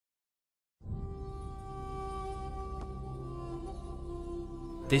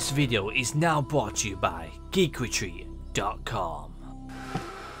This video is now brought to you by geekretreat.com.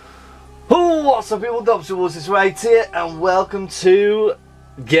 Oh, what's up people, Dobbsyrules is right here and welcome to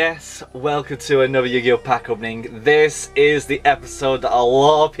another Yu-Gi-Oh pack opening. This is the episode that a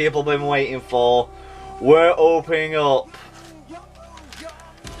lot of people have been waiting for. We're opening up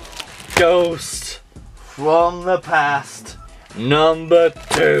Ghost from the Past number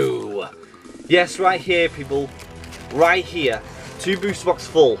 2. Yes, right here people, right here, 2 booster box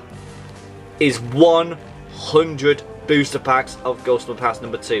full is 100 booster packs of Ghost from the Past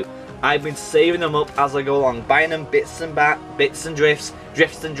number 2. I've been saving them up as I go along, buying them bits and drifts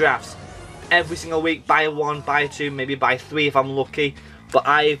and drafts. Every single week, buy 1, buy 2, maybe buy 3 if I'm lucky. But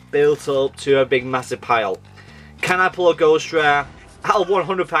I've built up to a big massive pile. Can I pull a Ghost Rare? Out of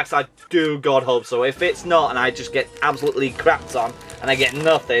 100 packs, I do God hope so. If it's not and I just get absolutely crapped on and I get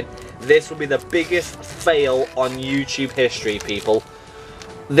nothing, this will be the biggest fail on YouTube history, people.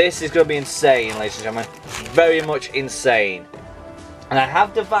 This is going to be insane, ladies and gentlemen. Very much insane. And I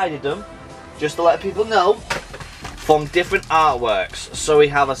have divided them, just to let people know, from different artworks. So we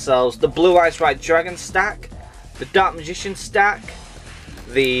have ourselves the Blue Eyes White Dragon stack, the Dark Magician stack,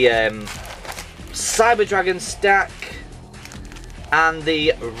 the Cyber Dragon stack, and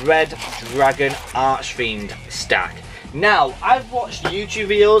the Red Dragon Archfiend stack. Now, I've watched YouTube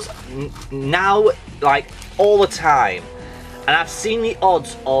videos now, like, all the time. And I've seen the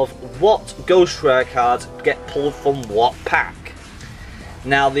odds of what Ghost Rare cards get pulled from what pack.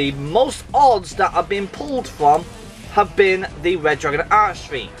 Now, the most odds that have been pulled from have been the Red Dragon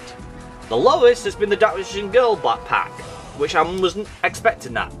Archfiend. The lowest has been the Dark Magician Girl Black pack, which I wasn't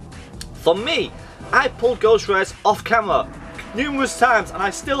expecting that. For me, I pulled Ghost Rares off camera numerous times and I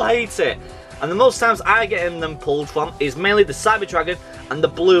still hate it. And the most times I get them pulled from is mainly the Cyber Dragon and the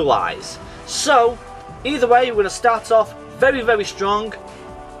Blue Eyes. So, either way, we're going to start off very, very strong.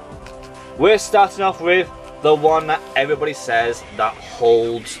 We're starting off with the one that everybody says that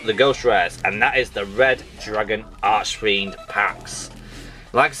holds the Ghost Rares, and that is the Red Dragon Archfiend packs.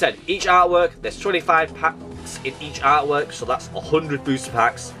 Like I said, each artwork, there's 25 packs in each artwork, so that's 100 booster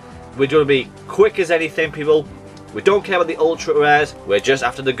packs. We're going to be quick as anything, people. We don't care about the Ultra Rares, we're just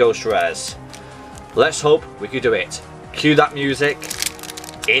after the Ghost Rares. Let's hope we can do it. Cue that music.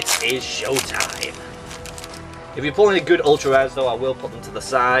 It is showtime. If you pull any good Ultra Rares though, I will put them to the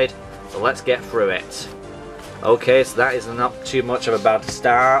side. So let's get through it. Okay, so that is not too much of a bad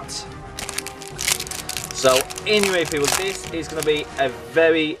start. So anyway people, this is going to be a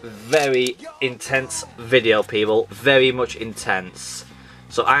very, very intense video, people. Very much intense.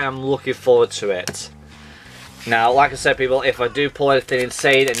 So I am looking forward to it. Now, like I said, people, if I do pull anything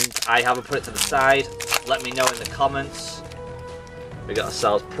insane and I haven't put it to the side, let me know in the comments. We got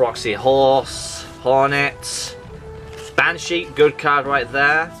ourselves Proxy Horse, Hornet, Banshee, good card right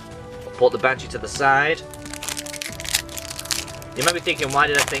there. I'll put the Banshee to the side. You might be thinking, why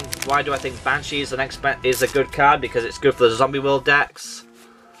do I think Banshee is a good card? Because it's good for the Zombie World decks.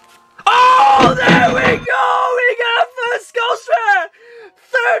 Oh, there we go! We got our first Ghost Rare!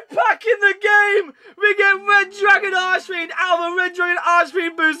 3rd pack in the game! We get Red Dragon Archfiend out of a Red Dragon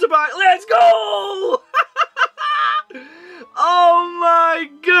Archfiend booster pack. Let's go! Oh my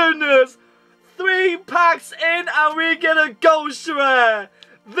goodness! 3 packs in and we get a Ghost Rare!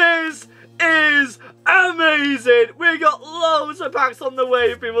 This is amazing! We got loads of packs on the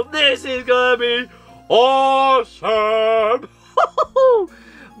way, people. This is gonna be awesome!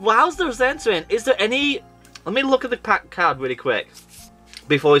 Wowzers entering. Is there any... Let me look at the pack card really quick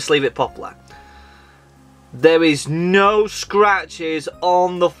before we sleeve it properly. There is no scratches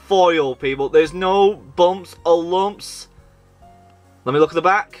on the foil, people. There's no bumps or lumps. Let me look at the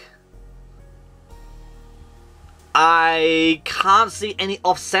back. I can't see any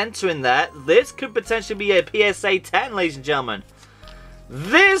off-center in there. This could potentially be a PSA 10, ladies and gentlemen.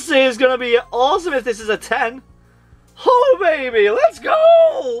 This is going to be awesome if this is a 10. Oh, baby, let's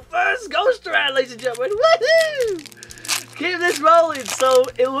go! First Ghost Rare, ladies and gentlemen. Woohoo! Keep this rolling. So,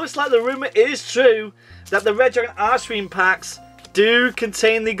 it looks like the rumor is true that the Red Dragon Archfiend packs do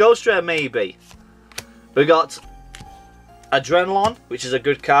contain the Ghost Rare, maybe. We got Adrenaline, which is a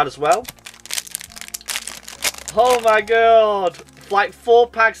good card as well. Oh my god! Like 4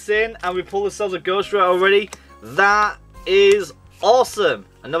 packs in and we pull ourselves a Ghost Rare already. That is awesome.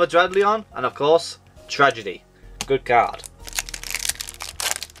 Another Dreadleon and of course, Tragedy. Good card.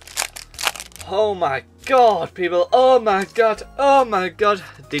 Oh my god, people. Oh my god. Oh my god.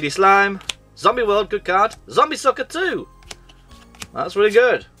 DD Slime. Zombie World, good card. Zombie Sucker 2. That's really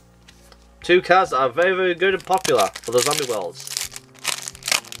good. 2 cards that are very, very good and popular for the Zombie Worlds.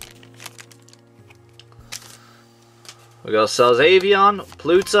 We got ourselves Avion,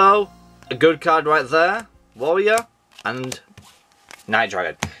 Pluto, a good card right there, Warrior, and Night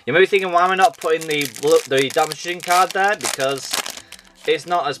Dragon. You may be thinking, why am I not putting the Dobbsyrules card there? Because it's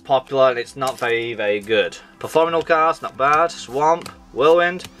not as popular and it's not very, very good. Performinal cards, not bad. Swamp,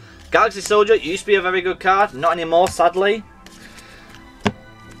 Whirlwind. Galaxy Soldier used to be a very good card, not anymore, sadly.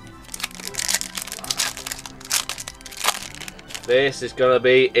 This is gonna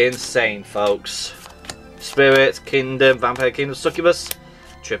be insane, folks. Spirit, Kingdom, Vampire Kingdom, Succubus,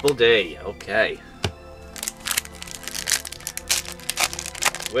 Triple D. Okay.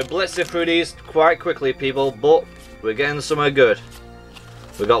 We're blitzing through these quite quickly, people, but we're getting somewhere good.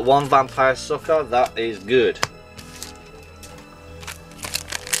 We got one Vampire Sucker, that is good.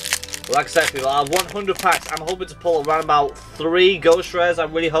 Like I said, people, I have 100 packs. I'm hoping to pull around about 3 Ghost Rares, I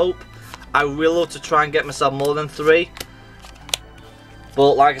really hope. I really love to try and get myself more than 3.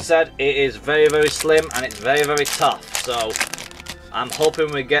 But like I said, it is very, very slim and it's very, very tough. So I'm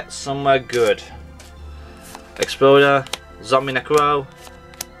hoping we get somewhere good. Exploder, Zombie Necro.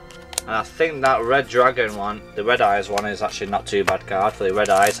 And I think that Red Dragon one, the Red Eyes one, is actually not too bad card for the Red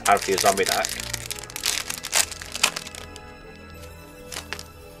Eyes and for your zombie deck.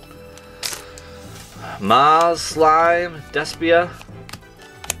 Mars, Slime, Despia.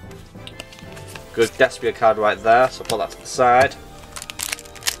 Good Despia card right there, so put that to the side.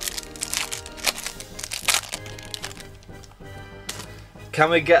 Can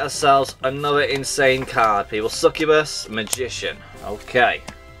we get ourselves another insane card, people? Succubus, Magician. Okay.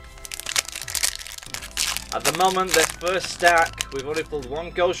 At the moment, this first stack, we've only pulled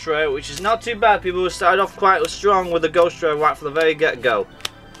 1 Ghost Rare, which is not too bad. People have started off quite strong with the Ghost Rare right from the very get-go.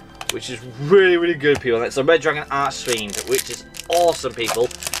 Which is really, really good, people. And it's a Red Dragon Archfiend, which is awesome, people.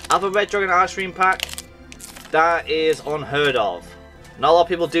 Have a Red Dragon Archfiend pack, that is unheard of. Not a lot of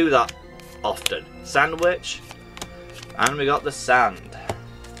people do that often. Sandwich, and we got the Sand.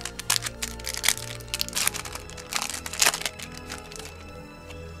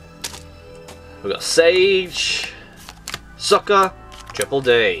 We got Sage, Sucker, Triple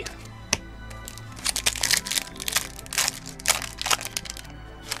D.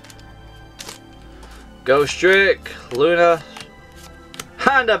 Ghost Drake, Luna,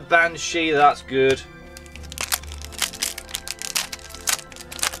 and a Banshee, that's good.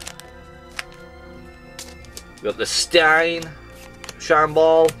 We got the Stein, Shine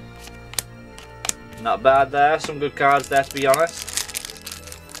Ball. Not bad there, some good cards there to be honest.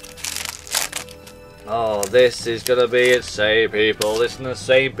 Oh, this is gonna be insane, people. This is an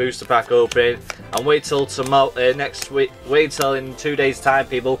insane booster pack opening. And wait till tomorrow, next week, wait till in 2 days time,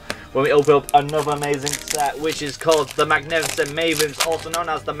 people, when we open up another amazing set, which is called the Magnificent Mavens, also known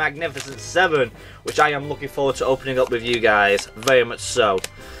as the Magnificent 7, which I am looking forward to opening up with you guys, very much so.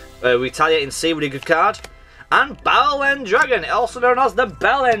 Retaliating Sea, really good card. And Bell End Dragon, also known as the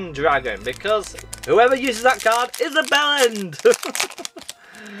Bell End Dragon, because whoever uses that card is a Bell End.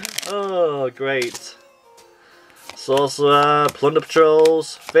 Oh, great. Sorcerer, Plunder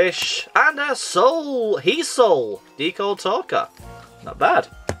Patrols, Fish, and a Soul, He-Soul, Decode Talker. Not bad.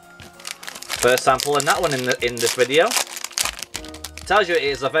 First sample in that one in this video. Tells you it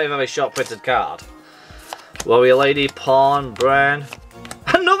is a very, very short printed card. Warrior Lady, Pawn, Bran.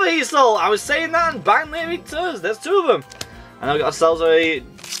 Another He-Soul! I was saying that and bang, there it is. There's 2 of them. And I've got ourselves a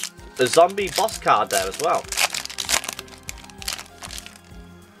zombie boss card there as well.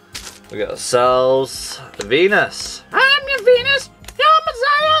 We got ourselves the Venus. I'm your Venus, your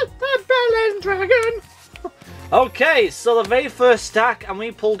Messiah, the Bell End Dragon. Okay, so the very first stack, and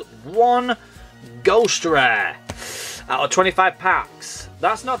we pulled 1 Ghost Rare out of 25 packs.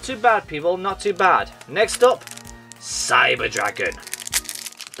 That's not too bad, people, not too bad. Next up, Cyber Dragon.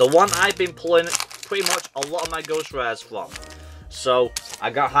 The one I've been pulling pretty much a lot of my Ghost Rares from. So, I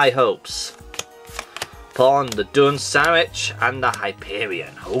got high hopes. Pawn, the Dun Sandwich, and the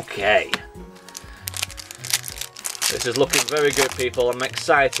Hyperion. Okay. This is looking very good, people. I'm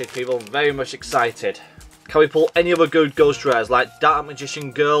excited, people. I'm very much excited. Can we pull any other good Ghost Rares like Dark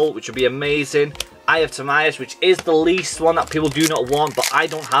Magician Girl, which would be amazing. Eye of Timaeus, which is the least one that people do not want, but I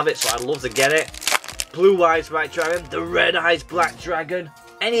don't have it, so I'd love to get it. Blue Eyes White Dragon, the Red Eyes Black Dragon.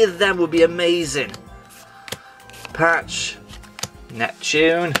 Any of them would be amazing. Patch,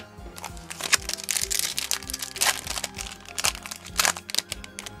 Neptune.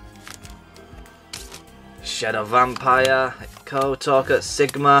 Shadow Vampire, Code Talker,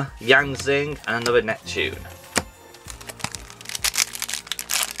 Sigma, Yang Zing, and another Neptune.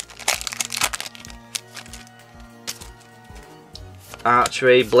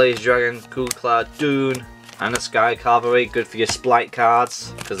 Archery, Blaze Dragon, Cool Cloud, Dune, and a Sky Cavalry. Good for your Splite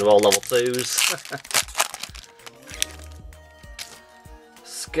cards, because they're all level 2s.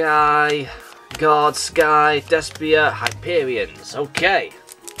 Sky, God, Sky, Despia, Hyperions. Okay.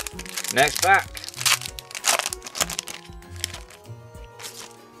 Next pack.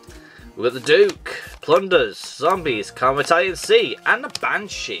 We've got the Duke, Plunders, Zombies, Calm Italian Sea, and the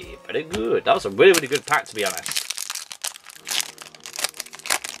Banshee. Very good. That was a really, really good pack, to be honest.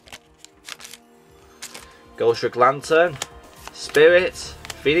 Ghost Trick Lantern, Spirit,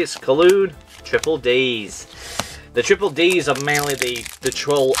 Phoenix Colloon, Triple Ds. The Triple Ds are mainly the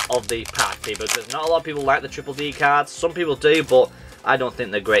troll of the pack, people, because not a lot of people like the Triple D cards. Some people do, but I don't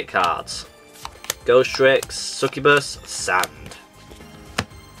think they're great cards. Ghost Tricks, Succubus, Sand.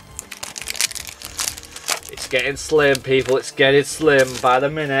 It's getting slim, people. It's getting slim by the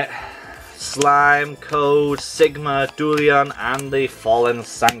minute. Slime, Code, Sigma, Dulion, and the Fallen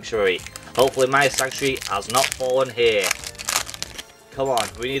Sanctuary. Hopefully my Sanctuary has not fallen here. Come on,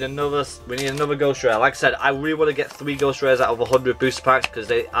 we need another Ghost Rare. Like I said, I really want to get 3 Ghost Rares out of 100 booster packs because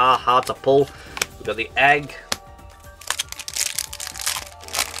they are hard to pull. We've got the Egg.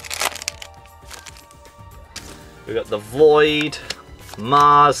 We've got the Void,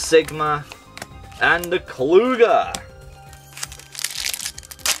 Mars, Sigma, and the Kluger.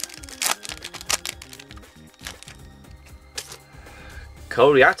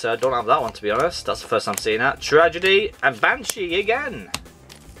 Co-Reactor, I don't have that one, to be honest. That's the first time seeing that. Tragedy and Banshee again.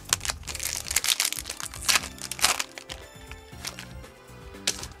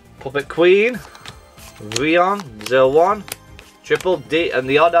 Puppet Queen, Rion, 01, Triple D, and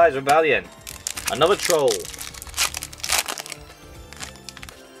the Odd Eyes Rebellion. Another Troll.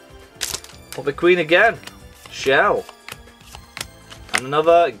 Puppet Queen again. Shell. And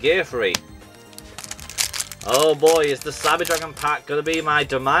another Gearfree. Oh boy, is the Cyber Dragon pack going to be my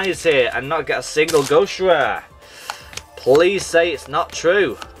demise here and not get a single Ghost Rare? Please say it's not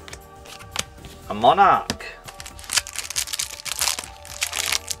true. A Monarch.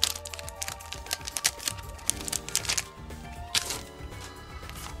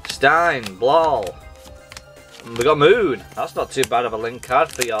 Stein, Blall. And we got Moon. That's not too bad of a link card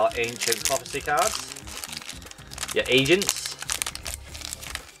for your Ancient Prophecy cards. Your Agents.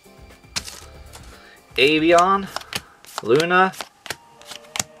 Avion, Luna,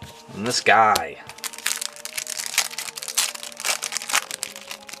 and the Sky.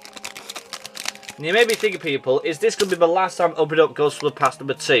 And you may be thinking, people, is this going to be the last time I open up Ghost from the Past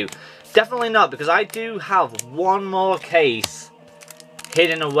number 2? Definitely not, because I do have one more case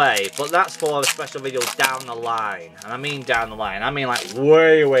hidden away, but that's for a special video down the line. And I mean down the line, I mean like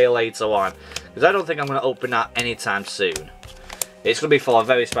way, way later on, because I don't think I'm going to open that anytime soon. It's going to be for a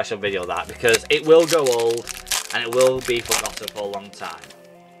very special video, that, because it will go old and it will be forgotten for a long time.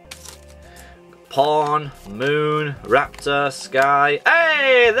 Pawn, Moon, Raptor, Sky.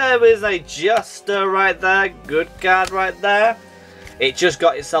 Hey, there is a Juster right there. Good card right there. It just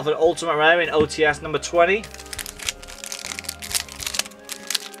got itself an Ultimate Rare in OTS number 20.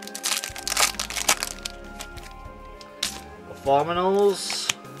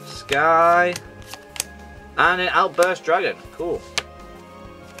 Performinals, Sky, and an Outburst Dragon. Cool.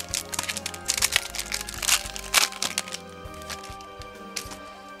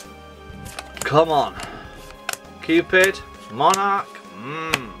 Come on. Cupid, Monarch.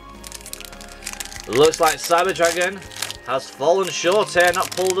 Looks like Cyber Dragon has fallen short here,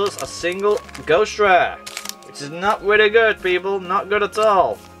 not pulled us a single Ghost Rare. Which is not really good, people. Not good at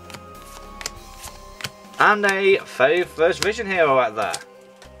all. And a very first Vision Hero right there.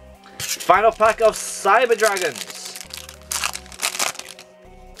 Final pack of Cyber Dragons.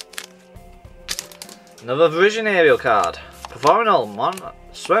 Another Vision Hero card. Performinal,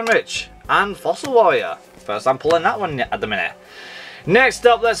 Swimrich, and Fossil Warrior. First I'm pulling that one at the minute. Next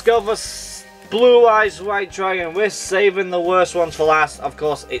up, let's go for Blue Eyes White Dragon. We're saving the worst ones for last. Of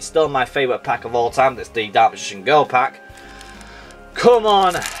course, it's still my favourite pack of all time. It's the Dark Magician Go pack. Come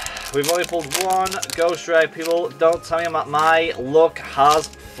on. We've only pulled one Ghost Rare, people. Don't tell me that my luck has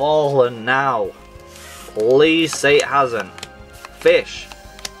fallen now. Please say it hasn't. Fish.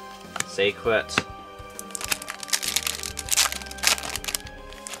 Secret.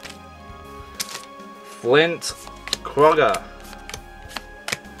 Flint. Kroger.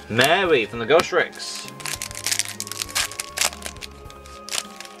 Mary from the Ghost Tricks.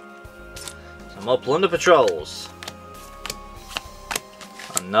 Some more Plunder Patrols.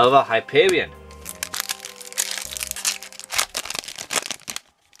 Another Hyperion.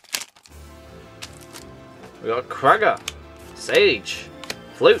 We got Krager, Sage,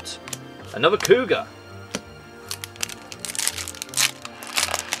 Flute, another Cougar.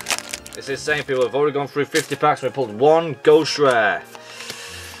 This is saying, people, we've already gone through 50 packs. We pulled one Ghost Rare.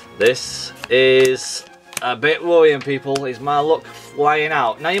 This is a bit worrying, people. Is my luck flying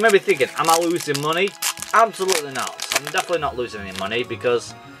out. Now you may be thinking, am I losing money? Absolutely not. I'm definitely not losing any money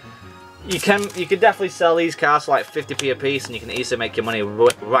because you can definitely sell these cards for like 50p a piece and you can easily make your money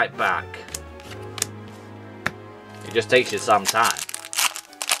right back. It just takes you some time.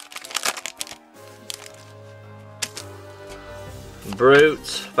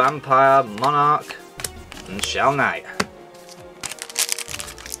 Brute, Vampire, Monarch, and Shell Knight.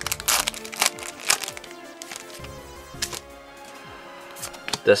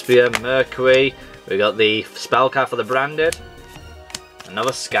 Despia, Mercury, we got the spell card for the branded,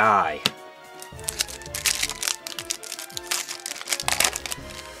 another Sky.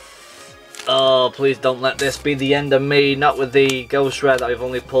 Oh, please don't let this be the end of me, not with the Ghost Rare that we've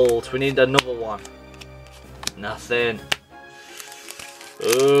only pulled. We need another one. Nothing.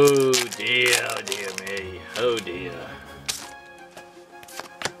 Oh dear me, oh dear.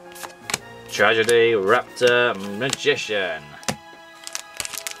 Tragedy, Raptor, Magician.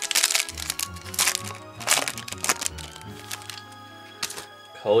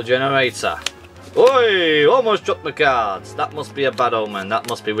 Cold Generator. Oi! Almost dropped my cards. That must be a bad omen. That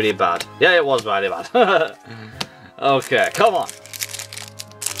must be really bad. Yeah, it was really bad. Okay, come on.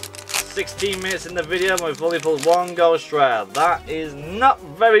 16 minutes in the video and we've only pulled one Ghost Rare. That is not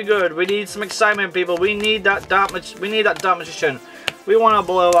very good. We need some excitement, people. We need that Dark Magician. We want our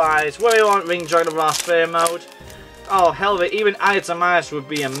Blue Eyes. We want Ring Dragon of our Sphere mode. Oh, hell of it. Even Itemize would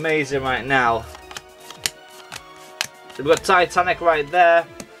be amazing right now. We've got Titanic right there.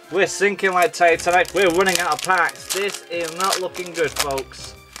 We're sinking like Titanic. We're running out of packs. This is not looking good,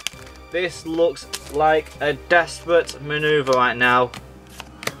 folks. This looks like a desperate maneuver right now.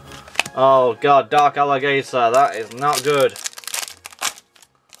 Oh god, Dark Alligator. That is not good.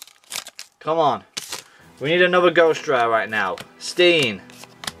 Come on. We need another Ghost Rare right now. Steen.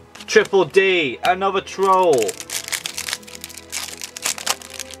 Triple D. Another Troll.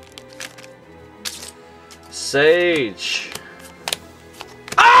 Sage.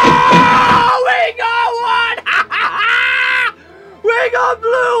 Oh, we got one! We got Blue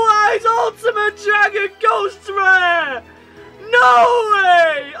Eyes Ultimate Dragon Ghost Rare! No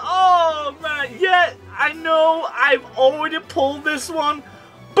way! Oh man, yeah, I know I've already pulled this one,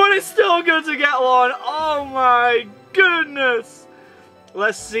 but it's still good to get one. Oh my goodness!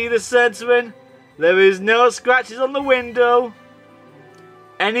 Let's see the centering. There is no scratches on the window.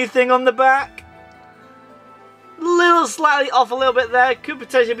 Anything on the back? Little slightly off a little bit there. Could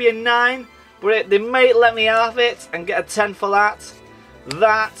potentially be a 9, but they may let me have it and get a 10 for that.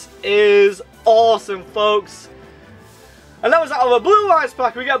 That is awesome, folks. And that was out of a Blue Eyes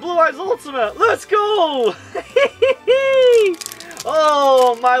pack. We got Blue Eyes Ultimate. Let's go!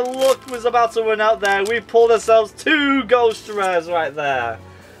 Oh, my luck was about to run out there. We pulled ourselves 2 Ghost Rares right there.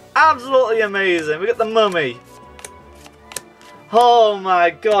 Absolutely amazing. We got the Mummy. Oh my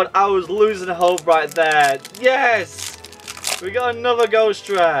god, I was losing hope right there. Yes! We got another Ghost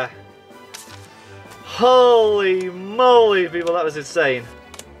Rare. Holy moly, people, that was insane.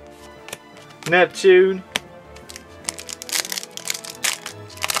 Neptune.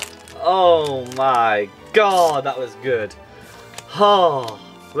 Oh my god, that was good. Oh,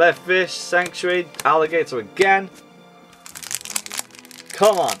 Left Fish, Sanctuary, Alligator again.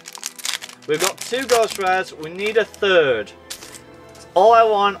 Come on. We've got 2 Ghost Rares, we need a 3rd. All I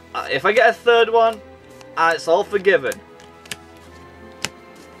want, if I get a 3rd one, it's all forgiven.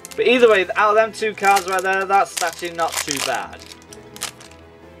 But either way, out of them 2 cards right there, that's actually not too bad.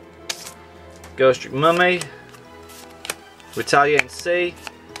 Ghost Trick Mummy, Retaliating Sea,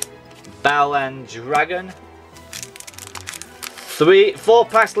 Bowland Dragon. 4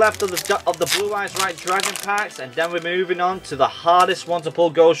 packs left of the Blue Eyes Right Dragon packs, and then we're moving on to the hardest one to pull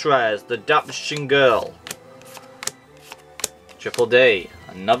Ghost Rares, the Dobbsyrules Girl. Triple D,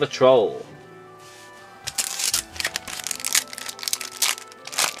 another Troll.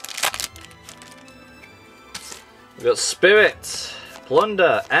 We've got Spirit,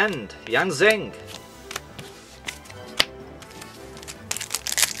 Plunder, and Yanzing.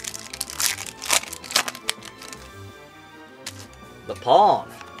 The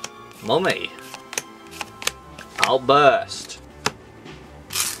Pawn, Mummy, Outburst.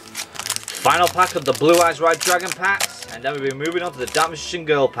 Final pack of the Blue Eyes Right Dragon packs, and then we'll be moving on to the Dobbsyrules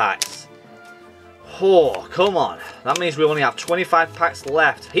Girl packs. Oh, come on. That means we only have 25 packs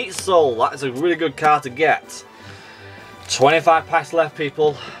left. Heat Soul, that is a really good card to get. 25 packs left,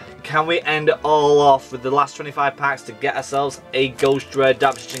 people. Can we end it all off with the last 25 packs to get ourselves a Ghost Rare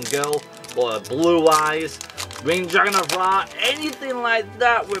Dobbsyrules Girl or a Blue Eyes, Ring Dragon of Ra, anything like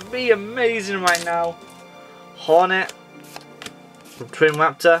that would be amazing right now. Hornet, from Twin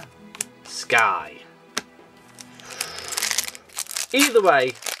Raptor, Sky. Either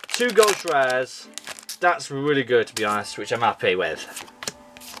way, 2 ghost rares. That's really good, to be honest, which I'm happy with.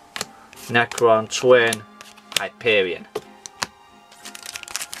 Necron, Twin, Hyperion.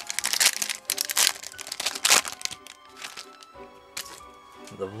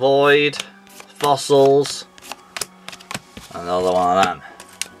 The Void, Fossils, another one of them.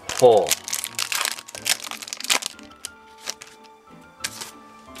 4.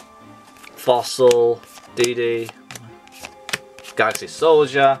 Fossil, DD, Galaxy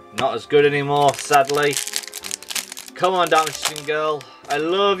Soldier, not as good anymore, sadly. Come on, Dancing Girl, I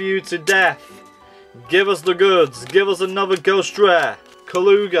love you to death. Give us the goods, give us another Ghost Rare.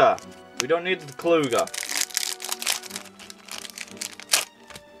 Kaluga, we don't need the Kaluga.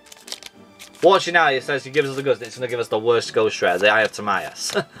 Watching out, it says he gives us the goods, it's going to give us the worst Ghost Rare, the Eye of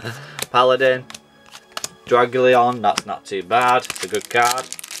Timaeus. Paladin, Dragulion, that's not too bad, it's a good card.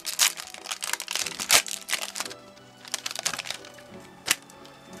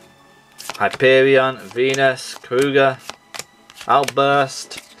 Hyperion, Venus, Kruger,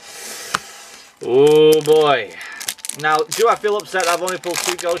 Outburst. Oh boy. Now, do I feel upset that I've only pulled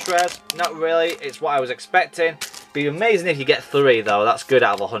 2 Ghost Rares? Not really, it's what I was expecting. Be amazing if you get 3 though, that's good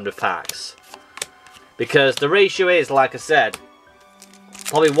out of 100 packs. Because the ratio is, like I said,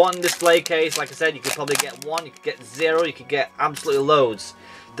 probably 1 display case, like I said, you could probably get 1, you could get 0, you could get absolutely loads.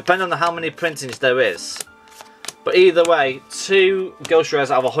 Depending on how many printings there is. But either way, 2 Ghost Rares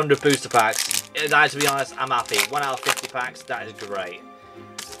out of 100 booster packs. To be honest, I'm happy. 1 out of 50 packs, that is great.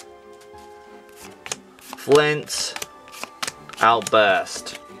 Flint,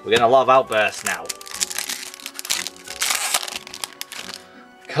 Outburst. We're getting a lot of Outbursts now.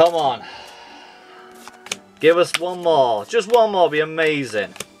 Come on. Give us 1 more. Just 1 more would be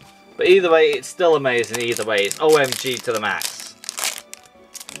amazing. But either way, it's still amazing. Either way, it's OMG to the max.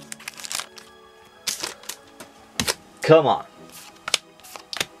 Come on.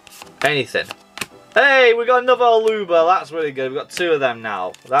 Anything. Hey, we got another Aluba. That's really good. We've got 2 of them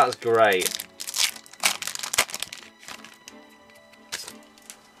now. That's great.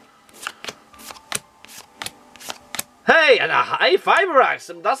 Hey, and a high Fiber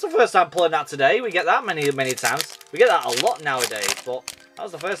Axe. That's the first time pulling that today. We get that many times. We get that a lot nowadays, but that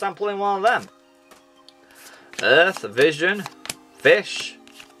was the first time pulling one of them. Earth, Vision, Fish,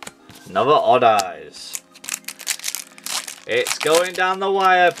 another Odd Eyes. It's going down the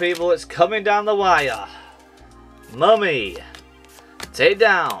wire, people. It's coming down the wire. Mummy. Take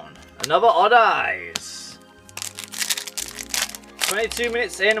down. Another Odd Eyes. 22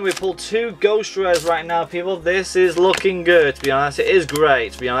 minutes in and we pulled 2 Ghost Rares right now, people. This is looking good, to be honest. It is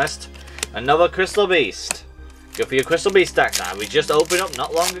great, to be honest. Another Crystal Beast. Go for your Crystal Beast stack now. We just opened up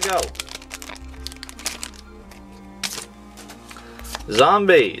not long ago.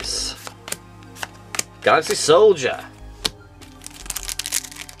 Zombies. Galaxy Soldier.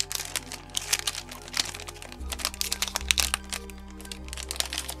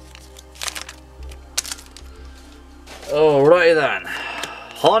 Alrighty then.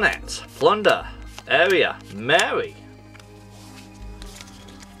 Hornet, Plunder, Area, Mary.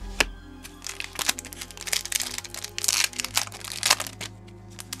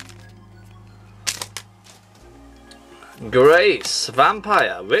 Grace,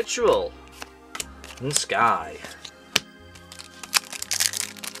 Vampire, Ritual, and Sky.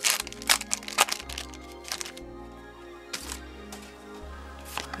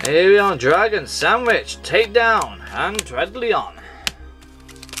 Aerion, Dragon, Sandwich, Takedown, and Dreadleon.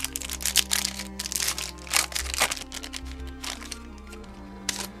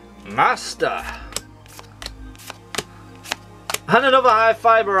 Master. And another High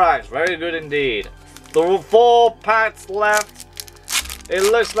Fiber Axe. Very good indeed. There are 4 packs left. It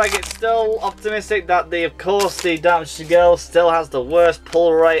looks like it's still optimistic that of course the Dobbsyrules still has the worst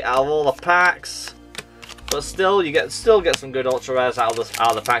pull rate out of all the packs. But still, you still get some good ultra rares out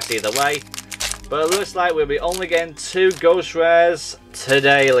of the packs either way. But it looks like we'll be only getting 2 Ghost Rares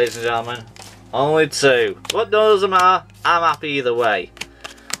today, ladies and gentlemen. Only 2. But doesn't matter. I'm happy either way.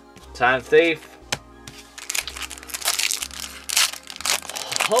 Time Thief.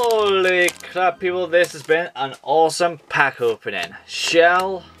 Holy crap, people, this has been an awesome pack opening.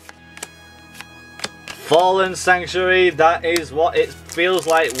 Shell. Fallen Sanctuary, that is what it feels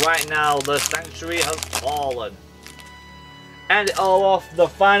like right now. The Sanctuary has fallen. And it all off, the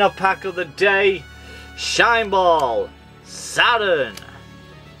final pack of the day. Shine Ball, Saturn,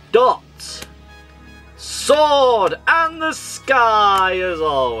 Dot, Sword, and the Sky as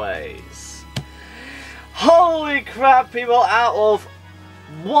always. Holy crap, people, out of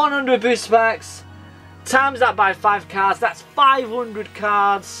 100 booster packs, times that by 5 cards, that's 500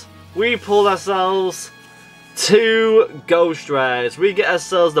 cards. We pulled ourselves 2 ghost rares. We get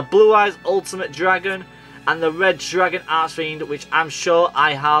ourselves the Blue Eyes Ultimate Dragon and the Red Dragon Archfiend, which I'm sure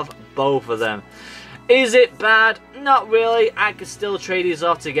I have both of them. Is it bad? Not really. I could still trade these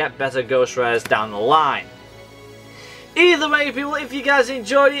off to get better ghost rares down the line. Either way, people, if you guys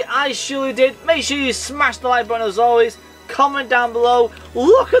enjoyed it, I surely did. Make sure you smash the like button as always. Comment down below.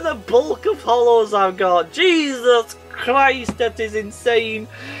 Look at the bulk of hollows I've got. Jesus Christ, that is insane.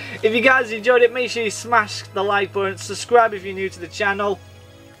 If you guys enjoyed it, make sure you smash the like button. Subscribe if you're new to the channel.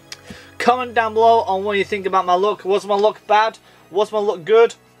 Comment down below on what you think about my look. Was my look bad? Was my look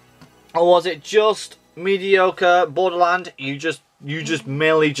good? Or was it just mediocre Borderland? You just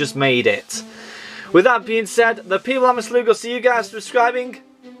merely just made it. With that being said, the people I'm Slug will see you guys subscribing.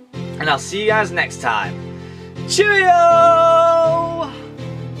 And I'll see you guys next time. Cheerio!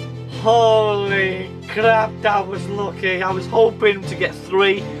 Holy crap, that was lucky. I was hoping to get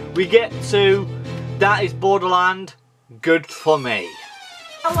 3. We get 2. That is Borderland. Good for me.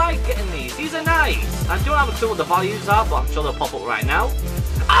 I like getting these. These are nice. I don't have a clue what the values are, but I'm sure they'll pop up right now.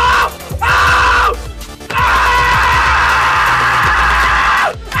 Ah!